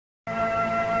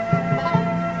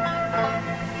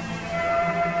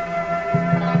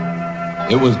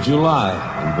It was July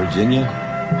in Virginia.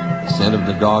 The scent of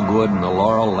the dogwood and the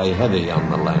laurel lay heavy on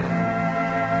the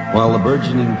land, while the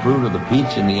burgeoning fruit of the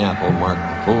peach and the apple marked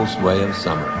the full sway of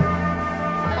summer.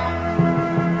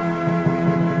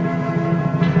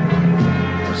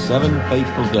 For 7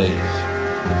 faithful days,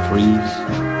 the trees,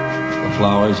 the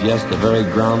flowers, yes, the very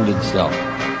ground itself,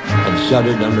 had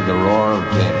shuddered under the roar of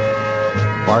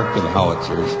cannon, the bark of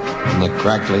howitzers, and the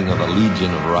crackling of a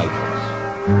legion of rifles.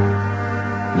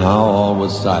 Now all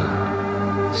was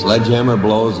silent. Sledgehammer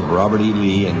blows of Robert E.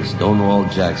 Lee and Stonewall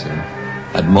Jackson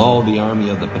had mauled the Army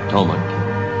of the Potomac,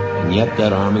 and yet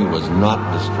that army was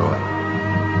not destroyed.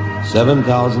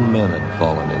 7,000 men had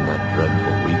fallen in that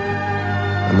dreadful week,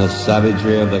 and the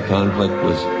savagery of the conflict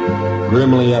was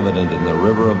grimly evident in the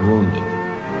river of wounded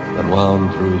that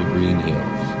wound through the green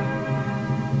hills.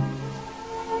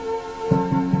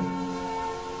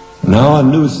 Now a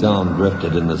new sound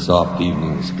drifted in the soft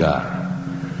evening sky.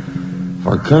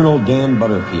 For Colonel Dan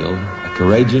Butterfield, a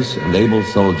courageous and able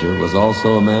soldier, was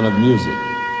also a man of music.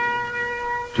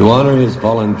 To honor his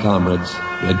fallen comrades,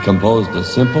 he had composed a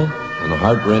simple and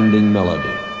heart-rending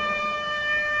melody.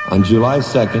 On July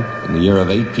 2nd, in the year of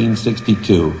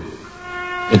 1862,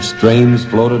 its strains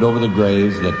floated over the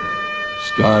graves that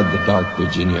scarred the dark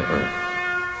Virginia earth.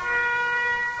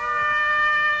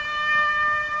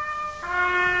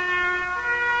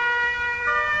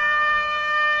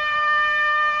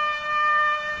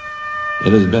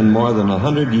 It has been more than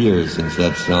 100 years since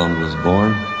that sound was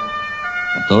born,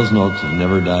 but those notes have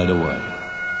never died away.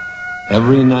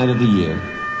 Every night of the year,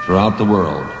 throughout the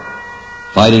world,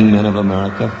 fighting men of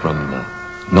America from the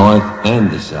north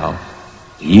and the south,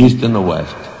 the east and the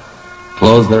west,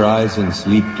 close their eyes and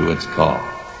sleep to its call.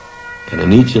 And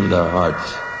in each of their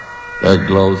hearts, there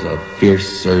glows a fierce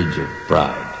surge of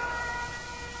pride.